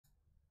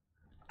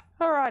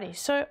Alrighty,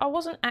 so I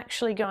wasn't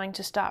actually going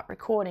to start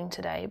recording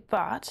today,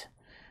 but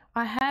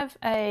I have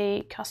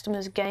a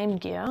customer's Game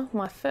Gear,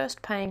 my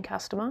first paying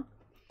customer,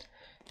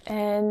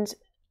 and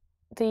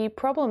the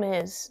problem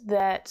is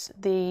that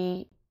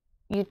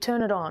you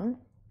turn it on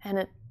and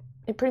it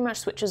pretty much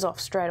switches off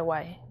straight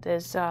away.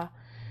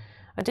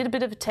 I did a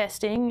bit of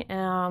testing.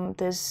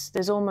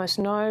 There's almost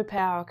no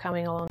power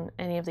coming on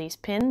any of these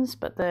pins,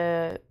 but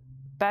the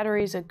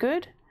batteries are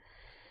good,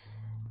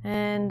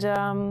 and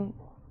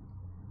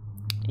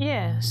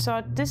yeah,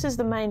 so this is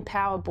the main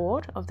power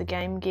board of the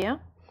Game Gear,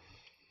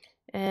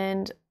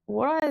 and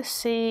what I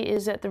see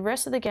is that the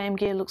rest of the Game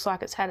Gear looks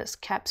like it's had its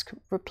caps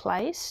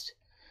replaced.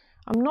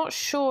 I'm not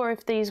sure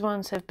if these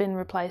ones have been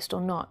replaced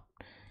or not,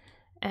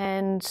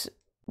 and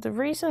the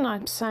reason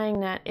I'm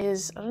saying that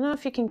is, I don't know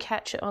if you can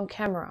catch it on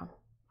camera,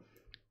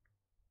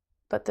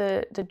 but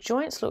the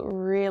joints look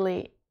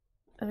really,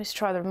 let me just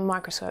try the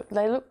microscope,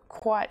 they look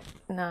quite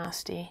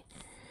nasty.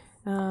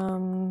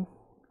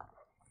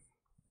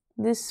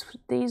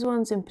 These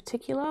ones in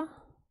particular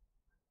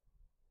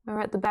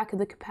are at the back of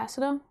the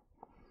capacitor,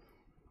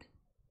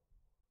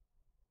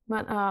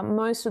 but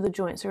most of the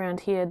joints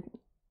around here,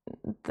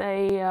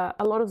 a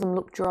lot of them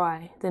look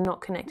dry. They're not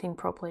connecting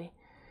properly.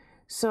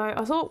 So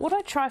I thought what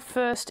I'd try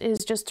first is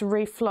just to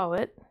reflow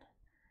it,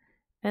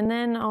 and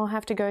then I'll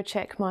have to go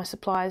check my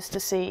supplies to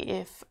see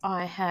if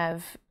I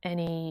have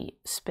any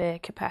spare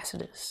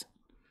capacitors.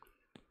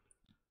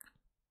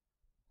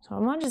 So I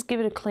might just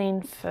give it a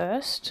clean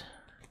first.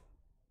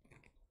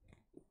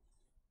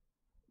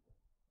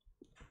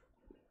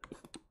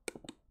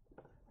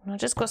 I've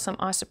just got some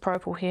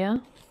isopropyl here.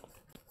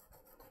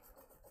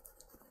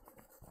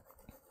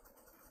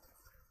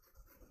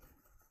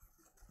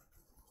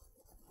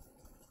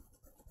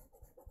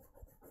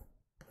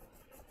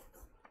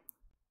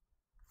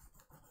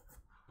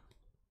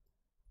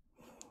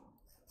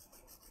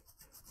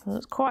 Well,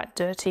 it's quite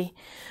dirty.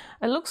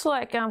 It looks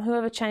like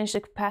whoever changed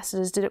the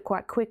capacitors did it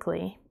quite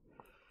quickly.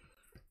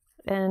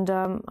 And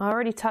I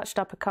already touched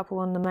up a couple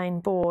on the main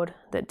board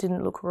that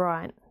didn't look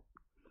right.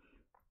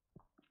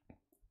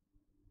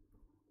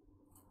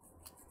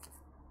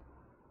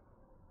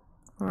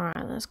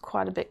 Alright, that's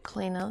quite a bit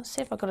cleaner. Let's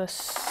see if I've got a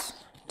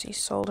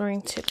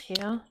desoldering tip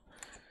here.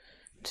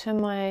 Turn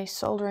my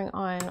soldering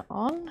iron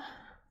on.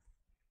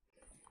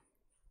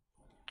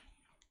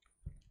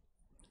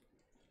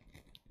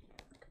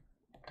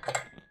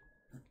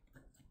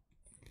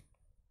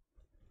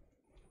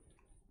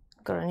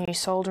 Got a new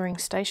soldering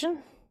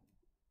station.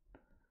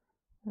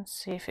 Let's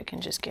see if it can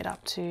just get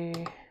up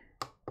to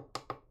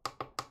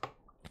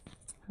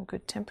a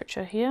good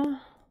temperature here.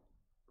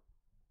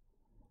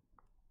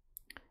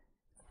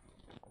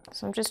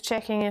 So I'm just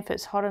checking if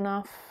it's hot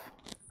enough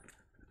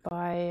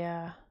by,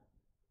 it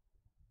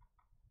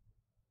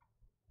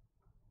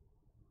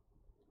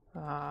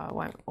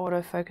won't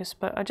autofocus,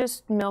 but I'm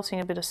just melting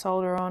a bit of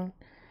solder on,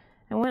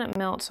 and when it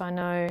melts I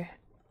know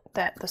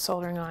that the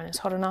soldering iron is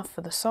hot enough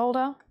for the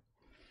solder.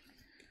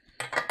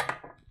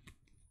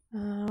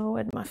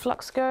 Where'd my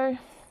flux go?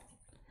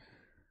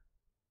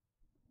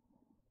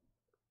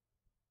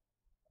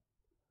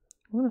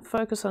 I'm going to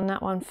focus on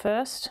that one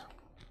first.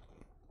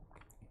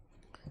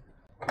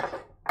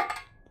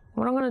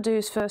 What I'm going to do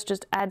is first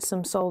just add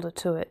some solder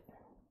to it.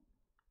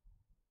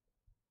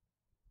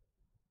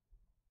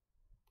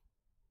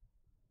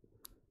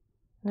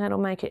 And that'll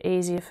make it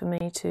easier for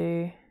me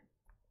to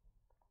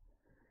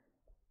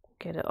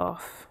get it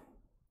off.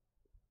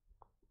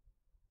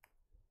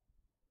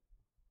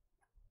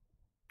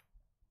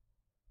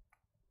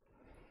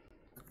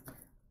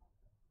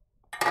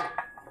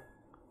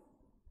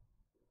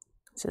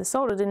 So the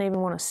solder didn't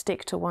even want to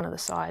stick to one of the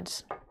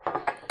sides.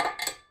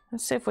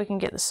 Let's see if we can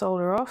get the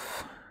solder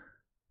off.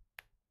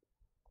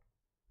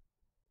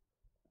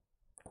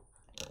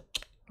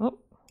 Oh,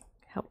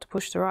 help to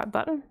push the right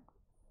button.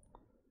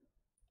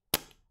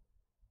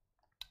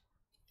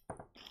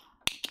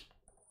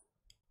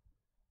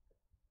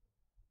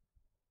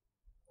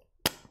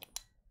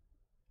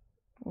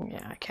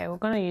 Yeah, okay, we're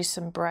going to use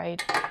some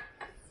braid.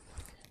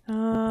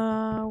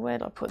 Where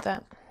did I put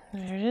that?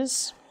 There it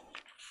is.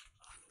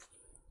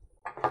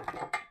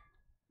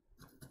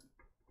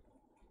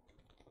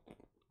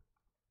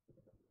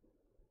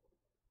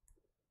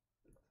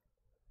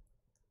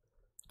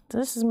 So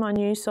this is my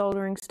new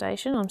soldering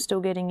station. I'm still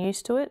getting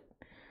used to it.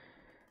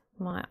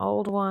 My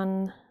old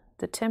one,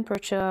 the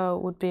temperature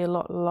would be a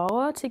lot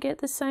lower to get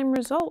the same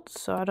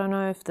results. So I don't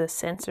know if the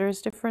sensor is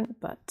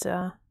different, but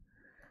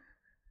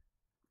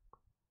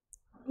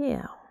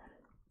yeah.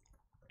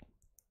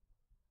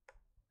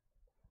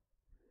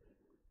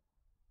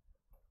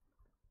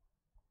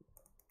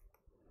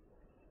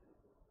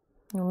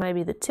 Or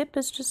maybe the tip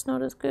is just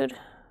not as good.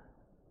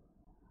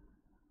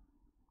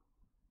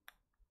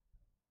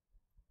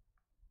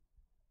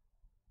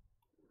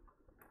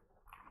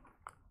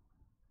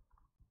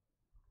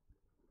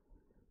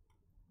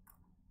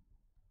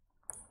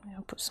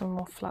 I'll put some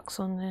more flux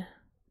on there.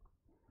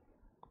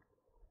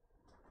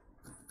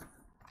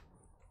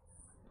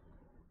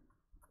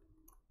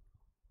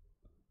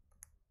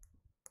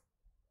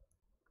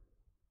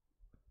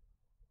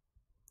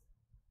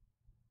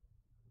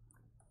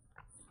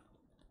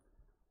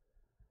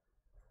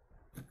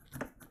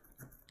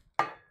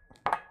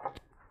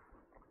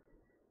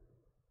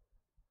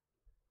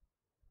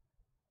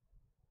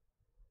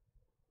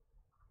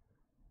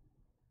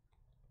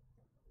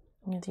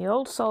 The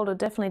old solder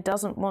definitely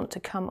doesn't want to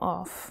come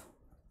off.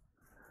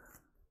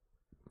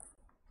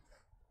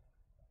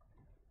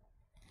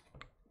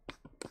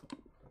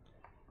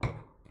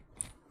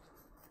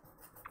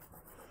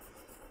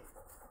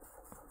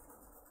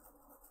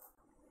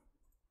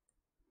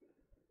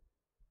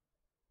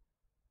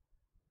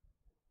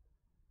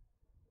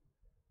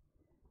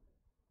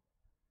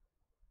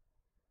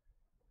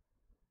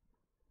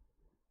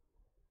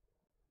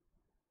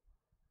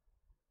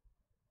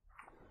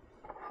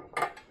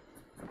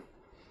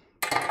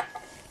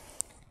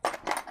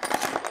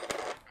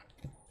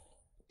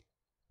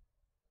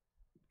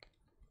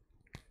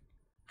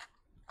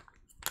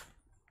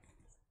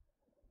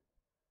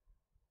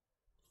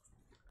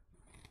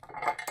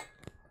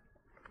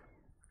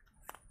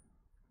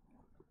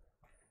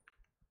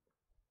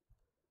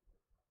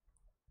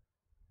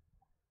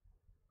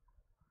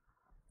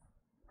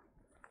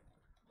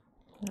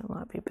 That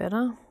might be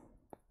better.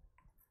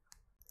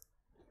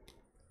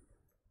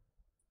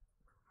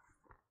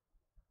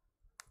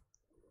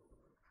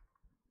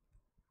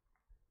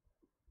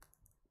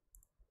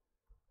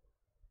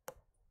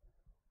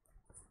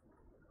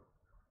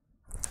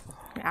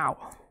 Ow.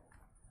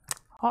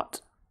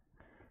 Hot.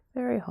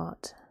 Very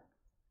hot.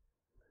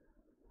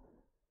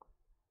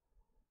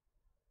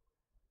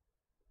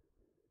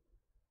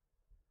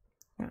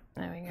 Oh,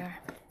 there we go.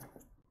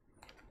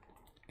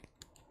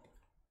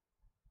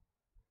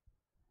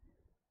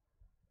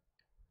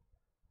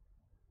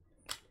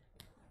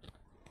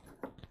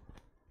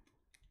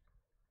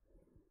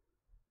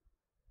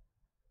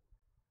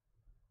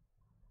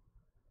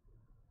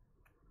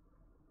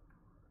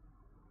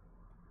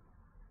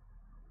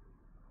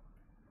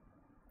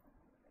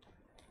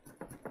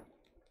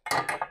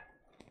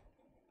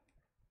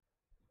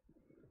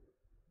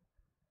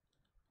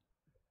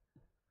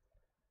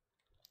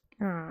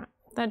 Alright,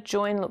 that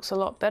join looks a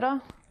lot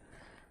better.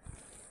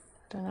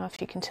 Don't know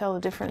if you can tell the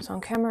difference on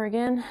camera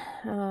again.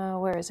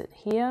 Where is it?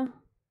 Here.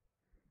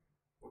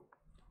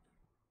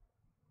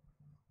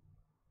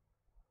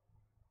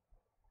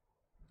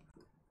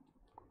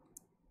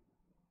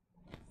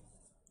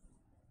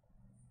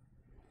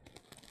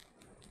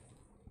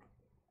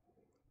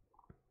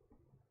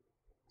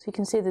 So you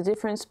can see the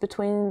difference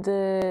between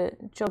the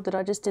job that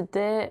I just did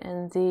there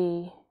and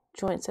the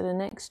joints that are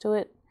next to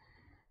it.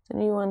 The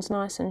new one's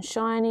nice and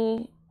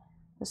shiny.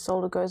 The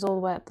solder goes all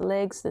the way up the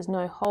legs. There's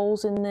no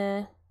holes in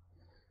there.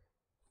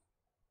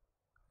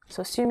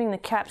 So assuming the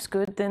cap's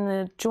good, then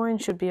the join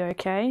should be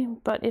okay.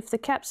 But if the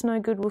cap's no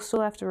good, we'll still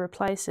have to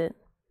replace it.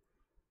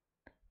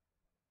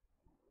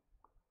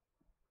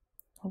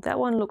 That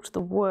one looked the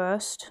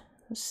worst.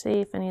 Let's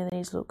see if any of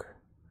these look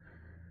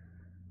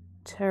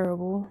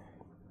terrible.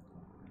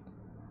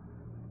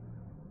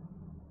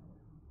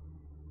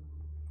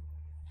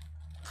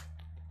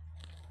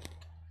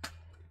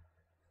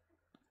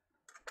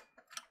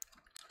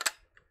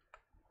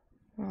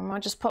 I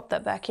might just pop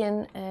that back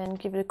in and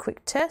give it a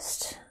quick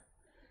test.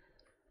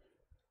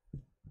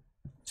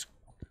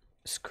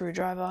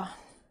 Screwdriver.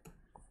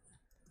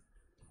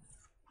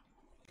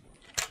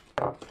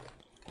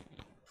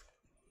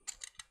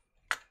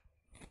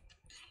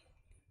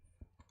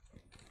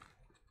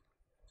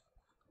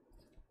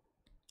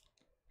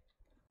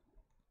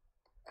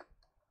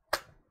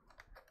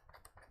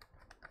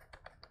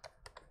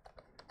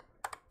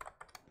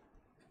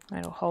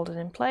 It'll hold it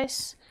in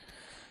place.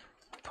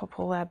 Pop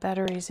all our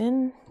batteries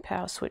in.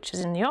 Power switch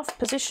is in the off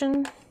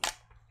position.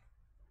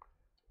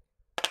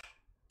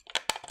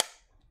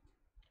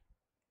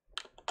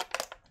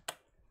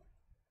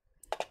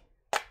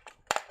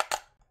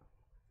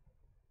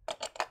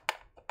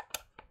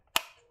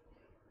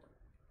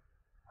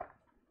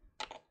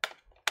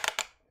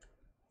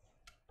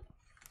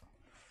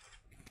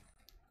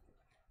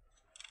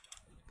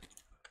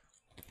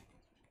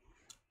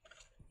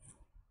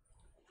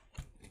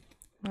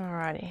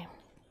 Alrighty.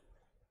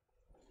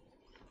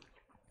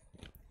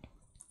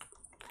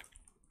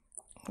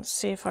 Let's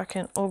see if I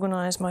can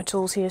organize my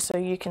tools here so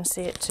you can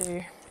see it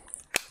too.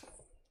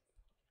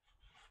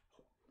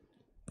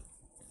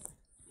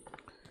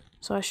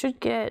 So I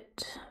should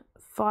get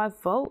 5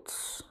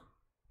 volts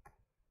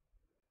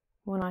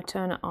when I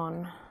turn it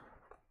on.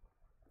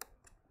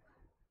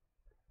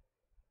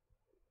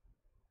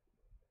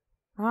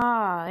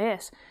 Ah,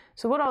 yes.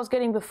 So what I was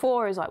getting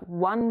before is like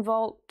 1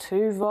 volt,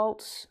 2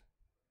 volts.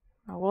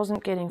 I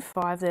wasn't getting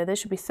 5 there. There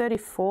should be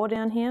 34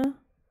 down here.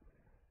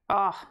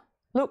 Ah.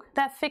 Look,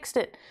 that fixed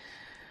it.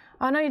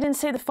 I know you didn't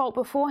see the fault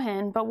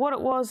beforehand, but what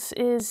it was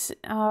is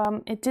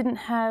it didn't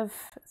have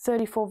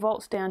 34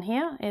 volts down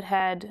here. It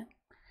had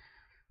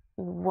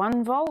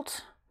 1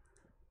 volt,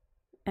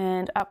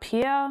 and up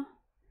here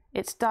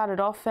it started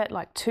off at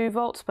like 2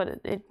 volts,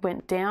 but it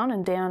went down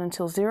and down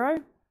until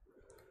 0.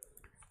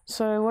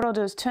 So what I'll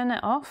do is turn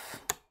that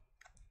off.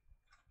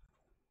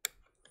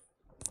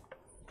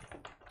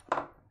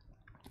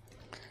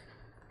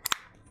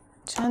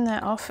 Turn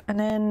that off, and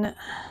then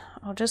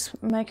I'll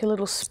just make a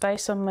little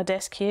space on my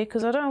desk here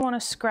because I don't want to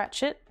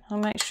scratch it. I'll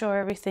make sure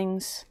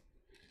everything's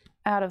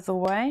out of the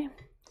way.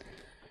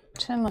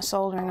 Turn my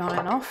soldering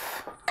iron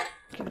off.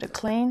 give it a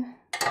clean.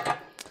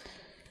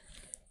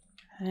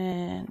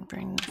 And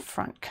bring the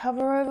front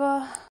cover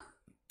over.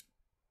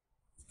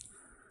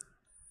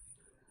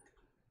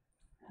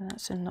 And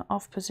that's in the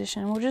off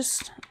position. We'll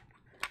just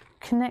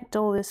connect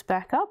all this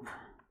back up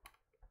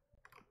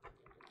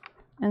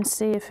and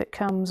see if it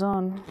comes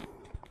on.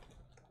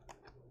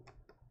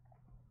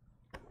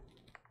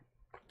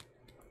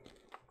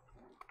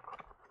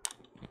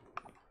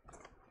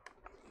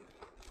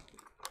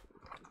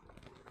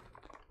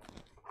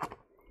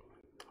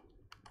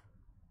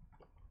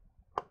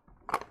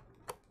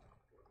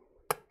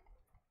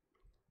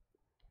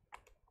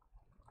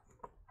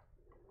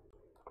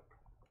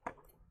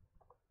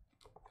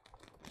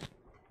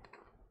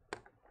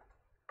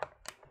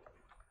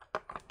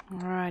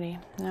 Alrighty,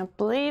 now I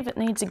believe it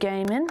needs a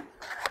game in.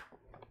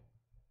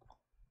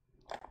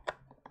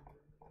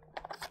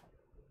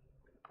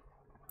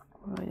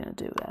 What are we going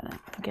to do about it?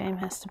 The game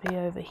has to be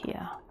over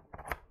here.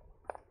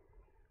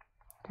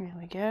 There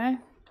we go.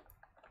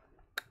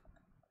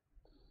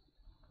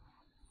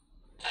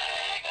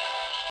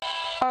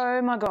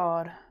 Oh my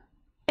god,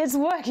 it's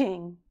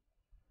working!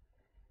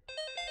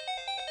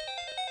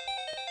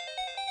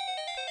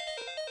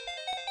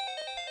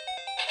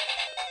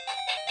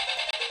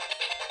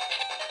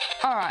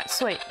 All right,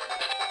 sweet.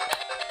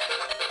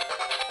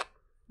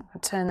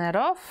 I'll turn that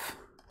off.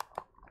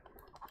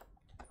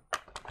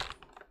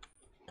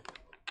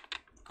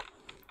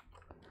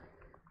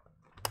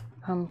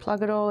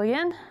 Unplug it all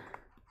again.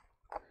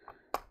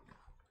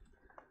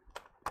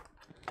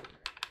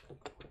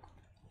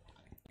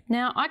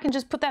 Now I can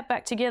just put that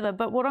back together,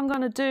 but what I'm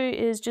going to do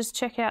is just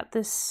check out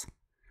this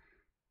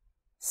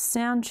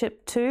sound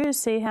chip too,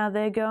 see how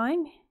they're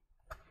going.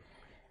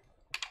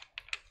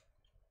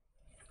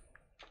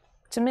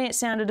 To me it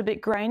sounded a bit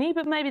grainy,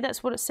 but maybe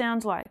that's what it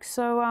sounds like.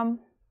 So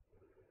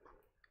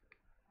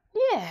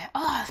yeah,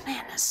 oh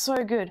man, that's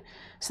so good.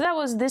 So that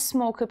was this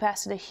small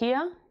capacitor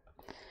here,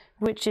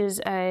 which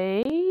is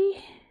a,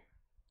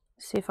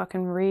 let's see if I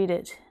can read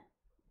it.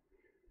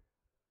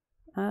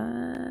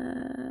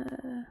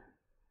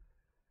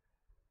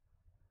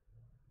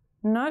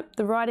 Nope,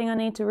 the writing I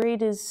need to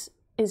read is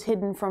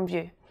hidden from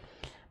view.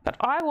 But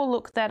I will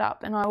look that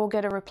up and I will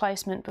get a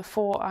replacement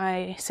before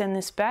I send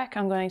this back.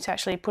 I'm going to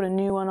actually put a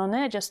new one on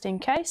there just in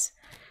case.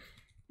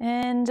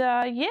 And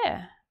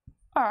yeah,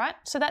 all right,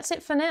 so that's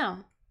it for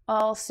now.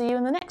 I'll see you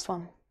in the next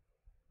one.